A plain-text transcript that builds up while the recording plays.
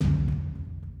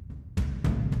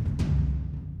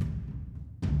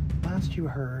last you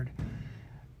heard,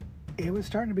 it was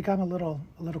starting to become a little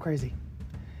crazy.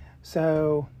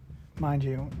 So, mind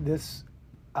you, this,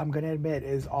 I'm going to admit,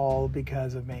 is all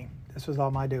because of me. This was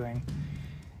all my doing.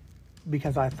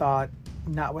 Because I thought,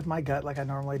 not with my gut like I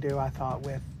normally do, I thought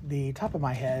with the top of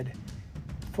my head,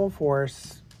 full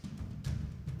force,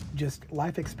 just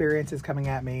life experiences coming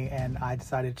at me, and I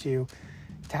decided to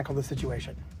tackle the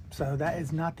situation. So that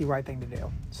is not the right thing to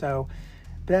do. So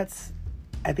that's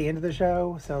at the end of the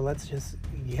show, so let's just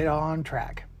get on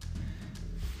track.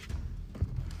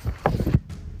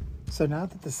 So now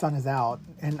that the sun is out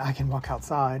and I can walk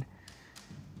outside,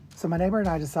 so my neighbor and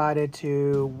I decided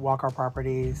to walk our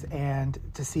properties and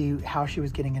to see how she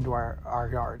was getting into our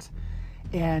yards.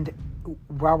 And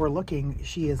while we're looking,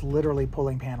 she is literally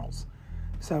pulling panels.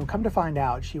 So come to find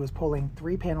out, she was pulling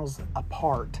 3 panels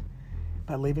apart,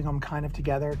 but leaving them kind of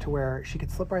together to where she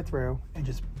could slip right through and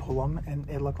just pull them, and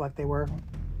it looked like they were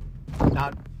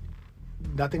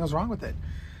nothing was wrong with it.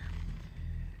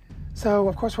 So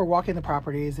of course we're walking the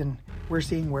properties and we're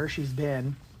seeing where she's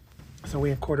been. So we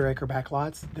have 1/4 acre back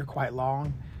lots. They're quite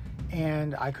long,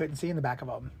 and I couldn't see in the back of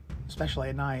them, especially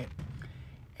at night.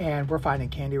 And we're finding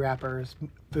candy wrappers,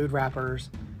 food wrappers,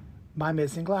 my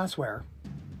missing glassware.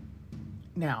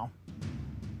 Now,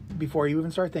 before you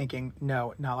even start thinking,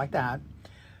 no, not like that.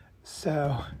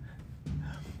 So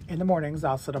in the mornings,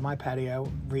 I'll sit on my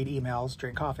patio, read emails,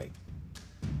 drink coffee,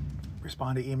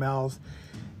 respond to emails,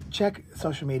 check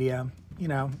social media, you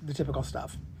know, the typical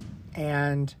stuff.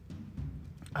 And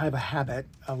I have a habit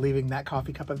of leaving that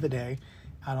coffee cup of the day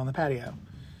out on the patio.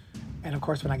 And of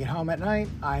course, when I get home at night,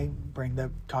 I bring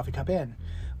the coffee cup in.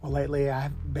 Well, lately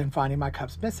I've been finding my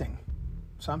cups missing.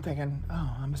 So I'm thinking,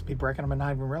 oh, I must be breaking them and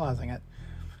not even realizing it.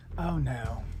 Oh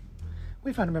no.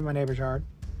 We found them in my neighbor's yard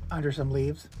under some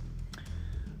leaves.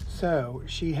 So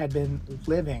she had been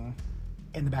living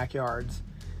in the backyards.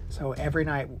 So every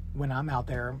night when I'm out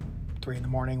there, 3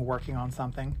 a.m, working on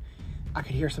something, I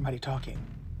could hear somebody talking.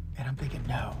 And I'm thinking,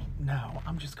 no,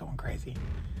 I'm just going crazy.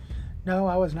 No,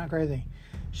 I was not crazy.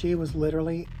 She was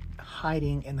literally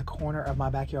hiding in the corner of my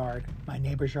backyard, my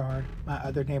neighbor's yard, my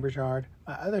other neighbor's yard,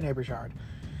 my other neighbor's yard.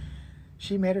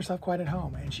 She made herself quite at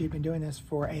home, and she'd been doing this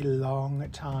for a long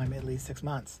time, at least 6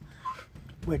 months,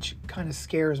 which kind of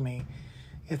scares me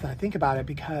if I think about it,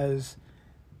 because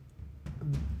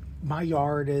my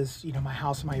yard is, you know, my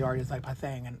house and my yard is like my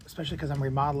thing, and especially because I'm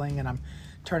remodeling and I'm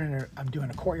doing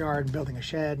a courtyard and building a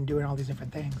shed and doing all these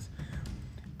different things.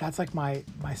 That's like my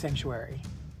sanctuary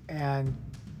and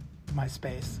my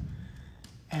space.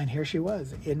 And here she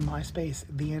was in my space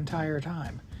the entire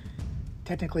time.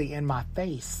 Technically in my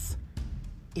face,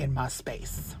 in my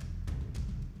space.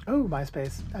 Oh, my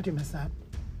space. I do miss that.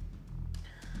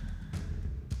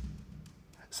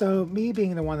 So me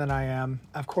being the one that I am,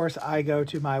 of course, I go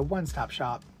to my one-stop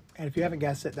shop. And if you haven't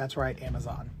guessed it, that's right,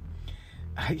 Amazon.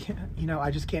 I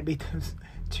just can't beat those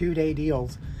 2-day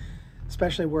deals,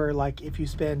 especially where, like, if you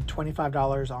spend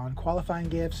 $25 on qualifying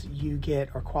gifts,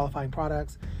 or qualifying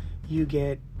products, you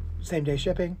get same-day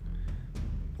shipping.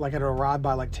 Like, it'll arrive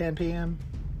by like 10 p.m.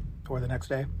 or the next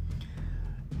day.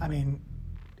 I mean,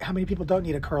 how many people don't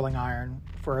need a curling iron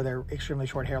for their extremely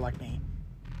short hair like me?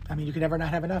 I mean, you can never not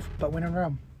have enough, but when in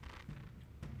Rome.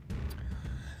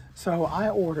 So I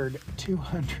ordered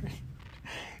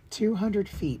 200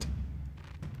 feet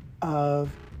of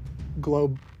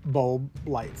globe bulb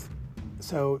lights.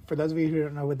 So for those of you who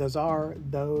don't know what those are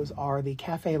the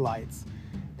cafe lights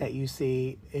that you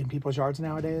see in people's yards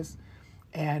nowadays.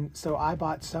 And so I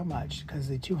bought so much because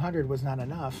the 200 was not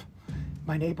enough.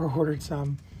 My neighbor ordered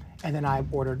some, and then I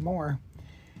ordered more,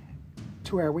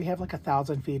 to where we have like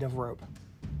 1,000 feet of rope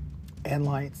and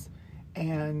lights,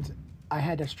 and I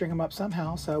had to string them up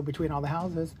somehow. So between all the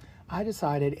houses, I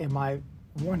decided in my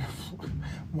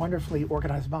wonderfully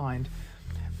organized mind,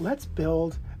 let's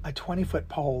build a 20-foot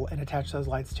pole and attach those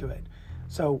lights to it.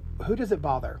 So who does it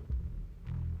bother?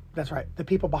 That's right, the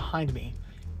people behind me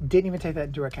didn't even take that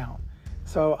into account.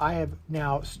 So I have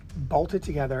now bolted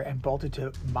together and bolted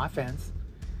to my fence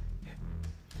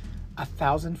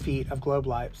 1,000 feet of globe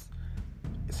lights,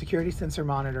 security sensor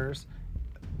monitors,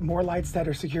 more lights that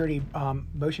are security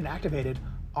motion activated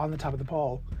on the top of the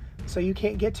pole, so you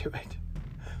can't get to it.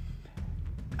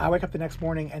 I wake up the next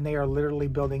morning and they are literally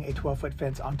building a 12-foot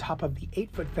fence on top of the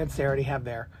 8-foot fence they already have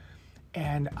there.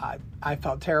 And I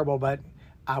felt terrible, but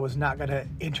I was not going to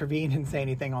intervene and say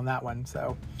anything on that one.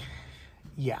 So,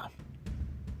 yeah.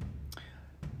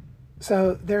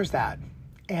 So there's that.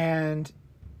 And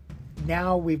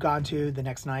now we've gone to the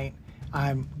next night.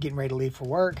 I'm getting ready to leave for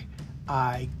work.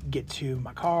 I get to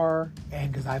my car,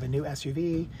 and because I have a new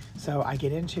SUV, so I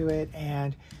get into it,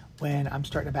 and when I'm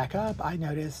starting to back up, I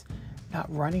notice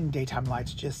not running daytime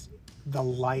lights, just the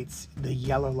lights, the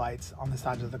yellow lights on the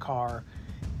sides of the car.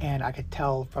 And I could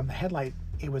tell from the headlight,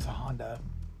 it was a Honda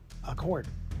Accord.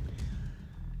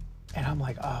 And I'm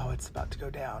like, oh, it's about to go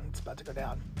down. It's about to go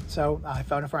down. So I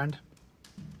phone a friend,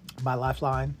 my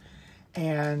lifeline,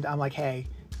 and I'm like, hey,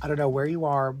 I don't know where you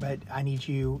are, but I need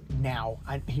you now.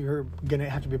 You're going to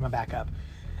have to be my backup.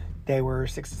 They were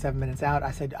 6 to 7 minutes out.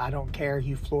 I said, I don't care.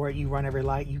 You floor it. You run every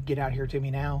light. You get out here to me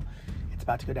now. It's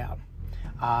about to go down.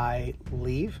 I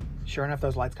leave. Sure enough,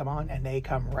 those lights come on, and they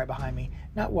come right behind me.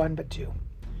 Not one, but two.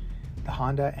 The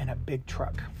Honda and a big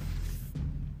truck.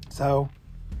 So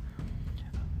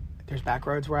there's back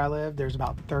roads where I live. There's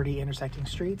about 30 intersecting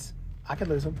streets. I could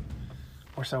lose them,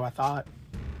 or so I thought.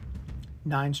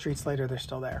 9 streets later, they're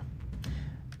still there.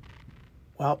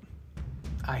 Well,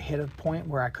 I hit a point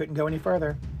where I couldn't go any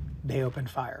further. They opened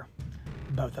fire,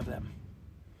 both of them.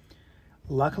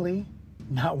 Luckily,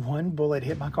 not one bullet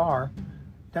hit my car.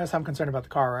 That's how I'm concerned about the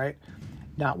car, right?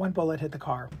 Not one bullet hit the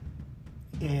car.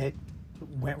 It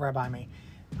went right by me.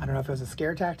 I don't know if it was a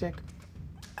scare tactic.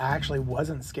 I actually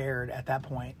wasn't scared at that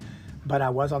point, but I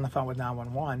was on the phone with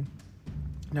 911.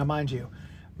 Now, mind you,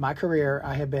 my career,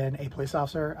 I have been a police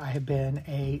officer. I have been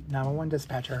a 911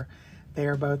 dispatcher. They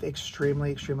are both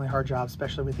extremely, extremely hard jobs,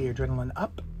 especially with the adrenaline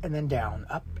up and then down,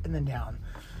 up and then down.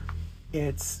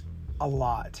 It's a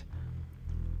lot.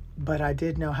 But I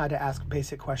did know how to ask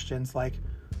basic questions like,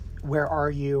 where are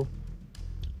you?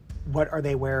 What are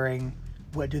they wearing?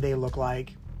 What do they look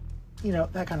like? You know,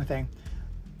 that kind of thing.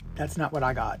 That's not what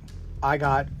I got. I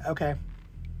got, okay,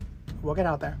 we'll get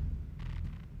out there.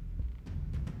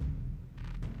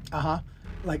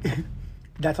 Like,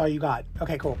 that's all you got.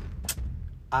 Okay, cool.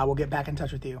 I will get back in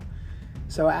touch with you.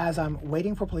 So as I'm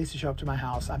waiting for police to show up to my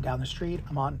house, I'm down the street.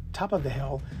 I'm on top of the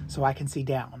hill so I can see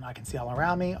down. I can see all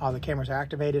around me. All the cameras are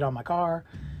activated on my car.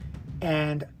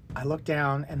 And I look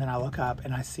down and then I look up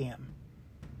and I see him.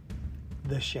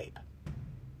 The shape.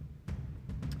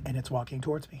 And it's walking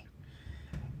towards me.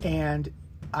 And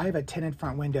I have a tinted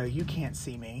front window. You can't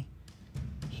see me.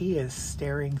 He is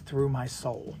staring through my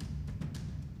soul.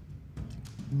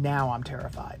 Now I'm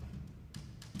terrified.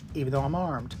 Even though I'm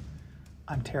armed,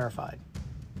 I'm terrified.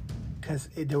 Because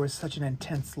there was such an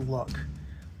intense look.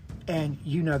 And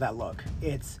you know that look.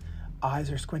 Its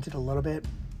eyes are squinted a little bit,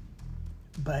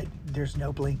 but there's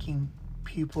no blinking.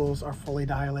 Pupils are fully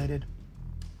dilated.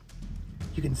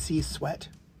 You can see sweat.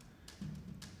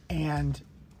 And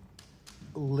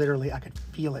literally I could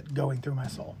feel it going through my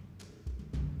soul.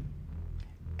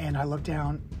 And I looked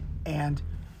down and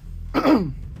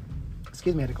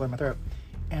excuse me, I had to clear my throat.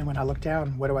 And when I look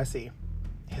down, what do I see?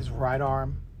 His right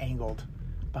arm angled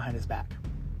behind his back.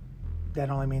 That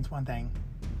only means one thing.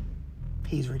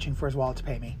 He's reaching for his wallet to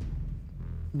pay me.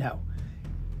 No,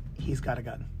 he's got a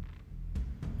gun.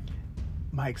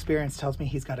 My experience tells me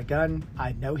he's got a gun.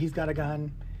 I know he's got a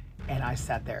gun. And I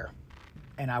sat there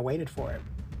and I waited for it.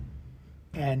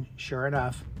 And sure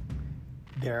enough,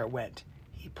 there it went.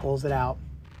 He pulls it out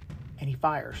and he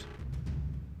fires.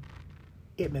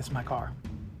 It missed my car.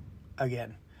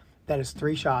 Again, that is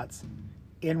 3 shots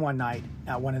in one night.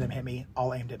 Not one of them hit me,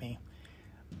 all aimed at me.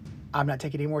 I'm not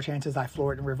taking any more chances. I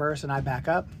floor it in reverse and I back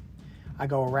up. I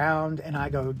go around and I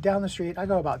go down the street. I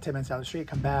go about 10 minutes down the street,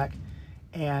 come back,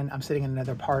 and I'm sitting in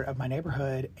another part of my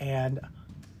neighborhood and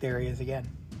there he is again.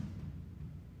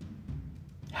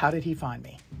 How did he find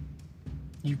me?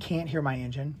 You can't hear my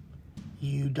engine.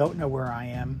 You don't know where I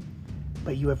am,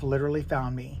 but you have literally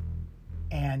found me.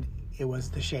 And it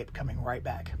was the shape coming right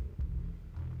back.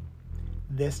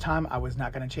 This time I was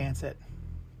not going to chance it.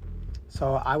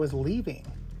 So I was leaving.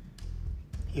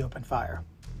 He opened fire.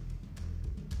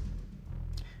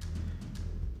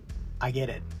 I get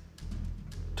it.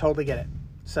 Totally get it.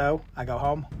 So I go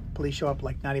home. Police show up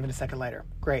like not even a second later.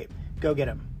 Great. Go get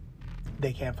him.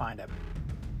 They can't find him.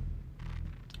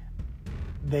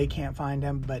 They can't find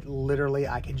him, but literally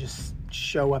I can just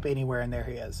show up anywhere and there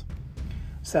he is.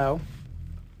 So,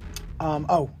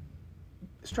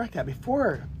 strike that.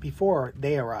 Before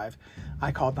they arrive,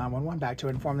 I called 911 back to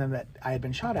inform them that I had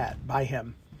been shot at by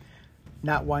him.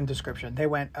 Not one description. They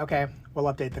went, okay, we'll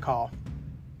update the call.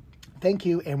 Thank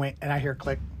you. And I hear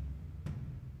click.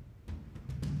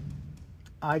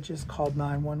 I just called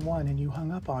 911 and you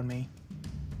hung up on me.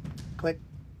 Click.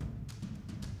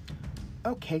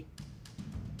 Okay.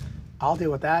 I'll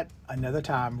deal with that another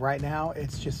time. Right now,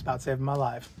 it's just about saving my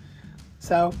life.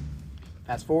 So,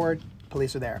 fast forward,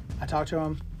 police are there. I talk to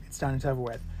them. It's done. It's over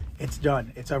with. It's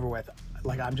done. It's over with.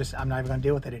 Like, I'm not even going to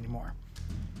deal with it anymore.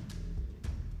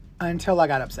 Until I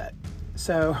got upset.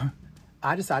 So,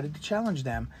 I decided to challenge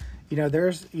them.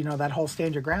 There's, that whole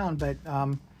stand your ground, but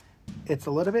It's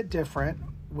a little bit different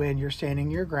when you're standing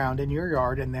your ground in your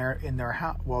yard and they're in their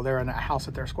house. Well, they're in a house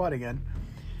that they're squatting in.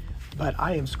 But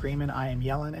I am screaming, I am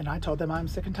yelling, and I told them I'm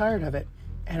sick and tired of it.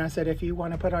 And I said, if you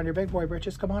want to put on your big boy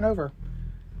britches, come on over.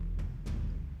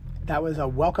 That was a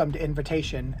welcomed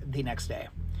invitation the next day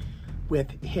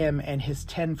with him and his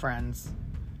 10 friends.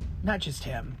 Not just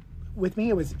him. With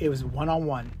me, it was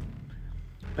one-on-one.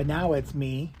 But now it's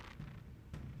me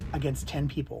against 10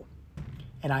 people.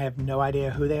 And I have no idea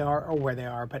who they are or where they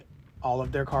are, but all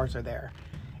of their cars are there.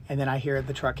 And then I hear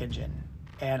the truck engine.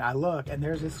 And I look, and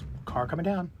there's this car coming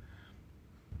down.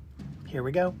 Here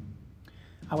we go.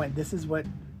 I went, this is what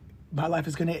my life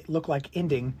is going to look like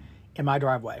ending in my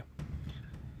driveway.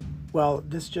 Well,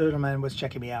 this gentleman was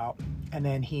checking me out, and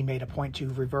then he made a point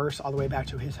to reverse all the way back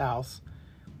to his house,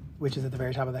 which is at the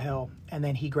very top of the hill. And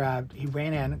then he ran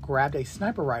in, grabbed a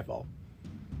sniper rifle,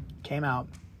 came out,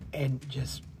 and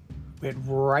just went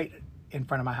right in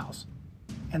front of my house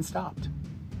and stopped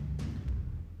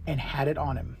and had it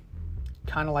on him.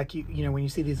 Kind of like, you know, when you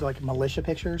see these like militia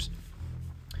pictures,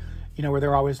 you know, where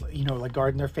they're always, you know, like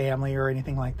guarding their family or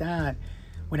anything like that.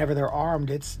 Whenever they're armed,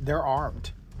 they're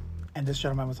armed. And this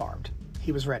gentleman was armed.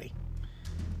 He was ready.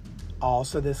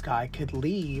 Also, this guy could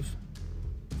leave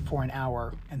for an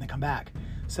hour and then come back.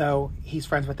 So he's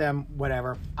friends with them,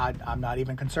 whatever. I'm not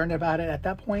even concerned about it at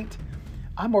that point.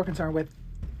 I'm more concerned with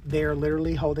they're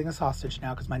literally holding us hostage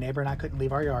now because my neighbor and I couldn't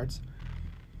leave our yards.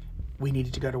 We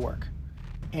needed to go to work.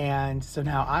 And so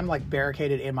now I'm like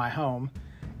barricaded in my home.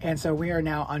 And so we are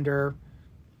now under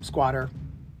squatter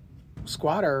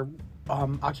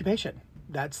occupation.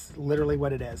 That's literally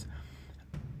what it is.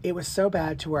 It was so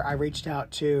bad to where I reached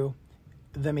out to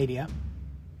the media.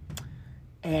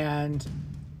 And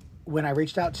when I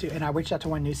reached out to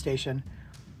one news station,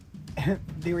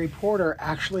 the reporter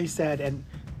actually said, and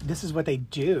this is what they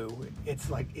do. It's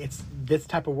this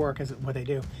type of work is what they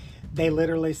do. They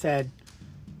literally said,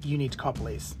 you need to call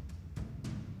police.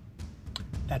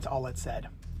 That's all it said.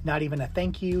 Not even a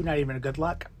thank you, not even a good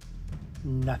luck,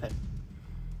 nothing.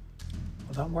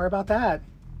 Well, don't worry about that.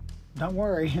 Don't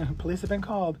worry. Police have been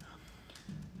called.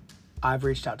 I've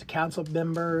reached out to council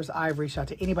members. I've reached out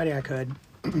to anybody I could.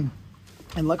 And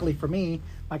luckily for me,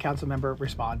 my council member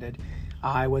responded.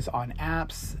 I was on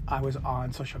apps. I was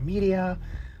on social media.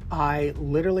 I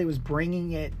literally was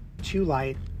bringing it to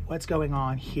light what's going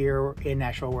on here in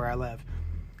Nashville where I live.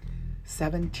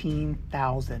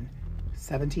 17,000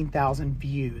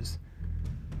 views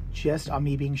just on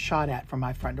me being shot at from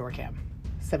my front door cam.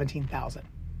 17,000.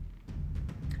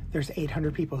 There's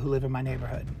 800 people who live in my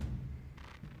neighborhood.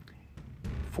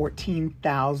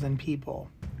 14,000 people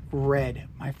read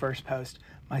my first post,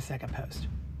 my second post.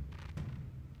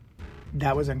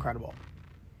 That was incredible.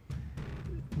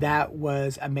 That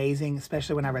was amazing,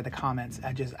 especially when I read the comments.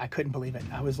 I couldn't believe it.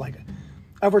 I was like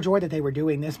overjoyed that they were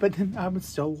doing this, but then I was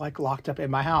still like locked up in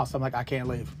my house. I'm like, I can't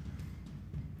leave.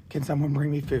 Can someone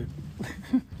bring me food?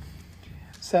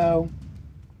 So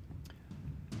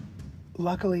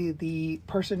luckily, the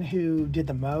person who did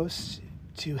the most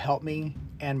to help me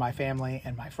and my family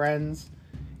and my friends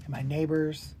and my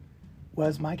neighbors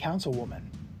was my councilwoman.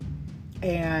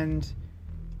 And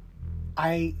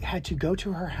I had to go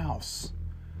to her house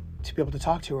to be able to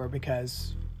talk to her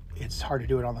because it's hard to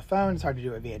do it on the phone. It's hard to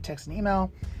do it via text and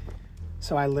email.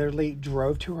 So I literally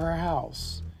drove to her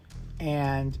house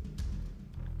and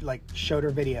like showed her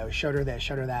video, showed her this,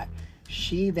 showed her that.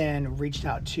 She then reached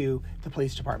out to the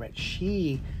police department.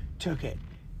 She took it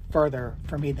further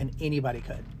for me than anybody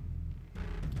could.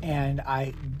 And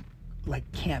I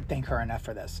can't thank her enough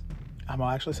for this. I'm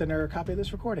gonna actually send her a copy of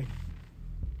this recording.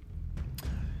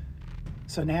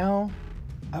 So now,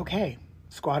 okay,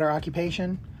 squatter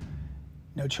occupation,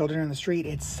 no children in the street.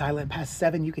 It's silent past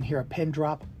 7. You can hear a pin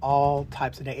drop all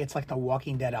types of day. It's like The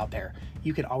Walking Dead out there.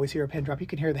 You can always hear a pin drop. You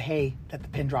can hear the hay that the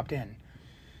pin dropped in.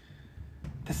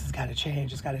 This has got to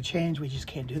change. It's got to change. We just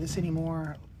can't do this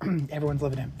anymore. Everyone's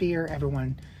living in fear.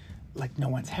 Everyone, no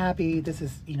one's happy. This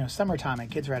is, summertime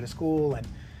and kids are out of school. And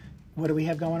what do we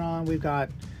have going on? We've got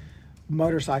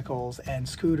motorcycles and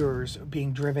scooters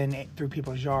being driven through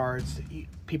people's yards.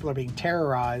 People are being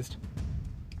terrorized,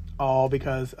 all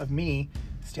because of me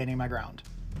standing my ground.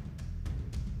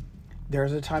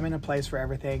 There's a time and a place for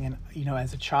everything. And,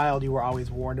 as a child, you were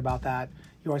always warned about that.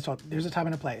 You always thought, there's a time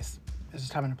and a place. There's a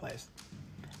time and a place.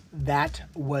 That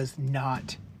was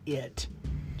not it.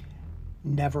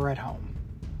 Never at home.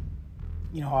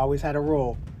 I always had a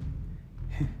rule.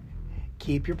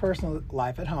 Keep your personal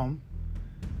life at home.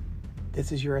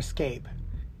 This is your escape.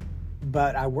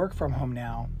 But I work from home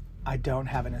now. I don't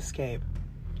have an escape.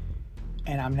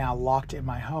 And I'm now locked in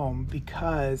my home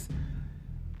because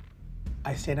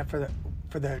I stand up for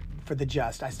the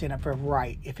just. I stand up for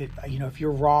right. If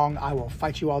you're wrong, I will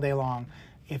fight you all day long.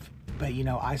 But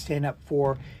I stand up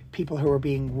for people who are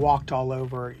being walked all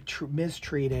over,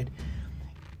 mistreated,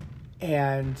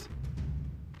 and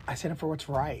I stand up for what's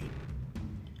right.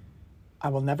 I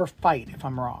will never fight if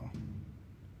I'm wrong.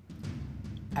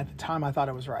 At the time, I thought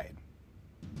I was right.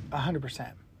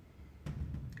 100%.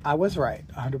 I was right,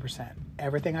 100%.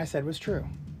 Everything I said was true.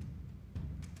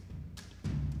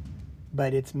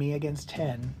 But it's me against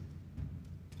 10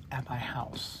 at my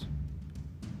house.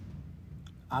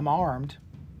 I'm armed.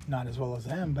 Not as well as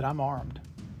them, but I'm armed.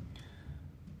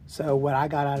 So what I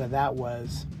got out of that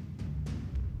was,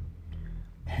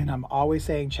 and I'm always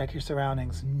saying, check your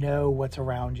surroundings. Know what's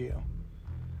around you.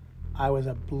 I was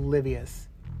oblivious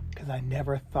because I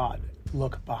never thought,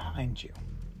 look behind you.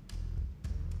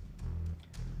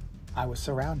 I was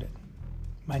surrounded.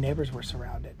 My neighbors were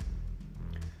surrounded.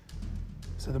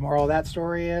 So the moral of that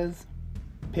story is,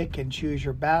 pick and choose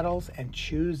your battles and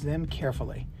choose them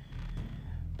carefully,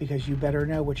 because you better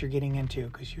know what you're getting into,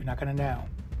 because you're not going to know.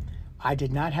 I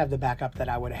did not have the backup that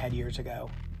I would have had years ago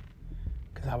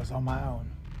because I was on my own.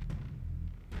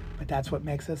 But that's what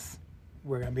makes us,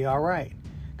 we're going to be all right,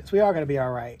 because we are going to be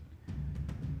all right.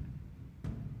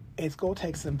 It's going to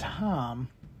take some time,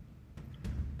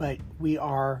 but we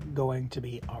are going to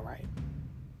be all right.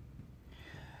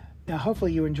 Now,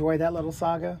 hopefully you enjoyed that little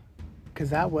saga,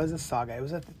 because that was a saga. It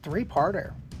was a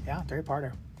three-parter. Yeah,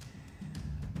 three-parter.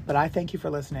 But I thank you for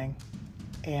listening,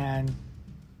 and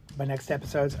my next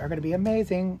episodes are going to be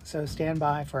amazing, so stand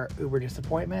by for Uber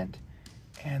disappointment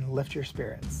and lift your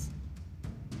spirits.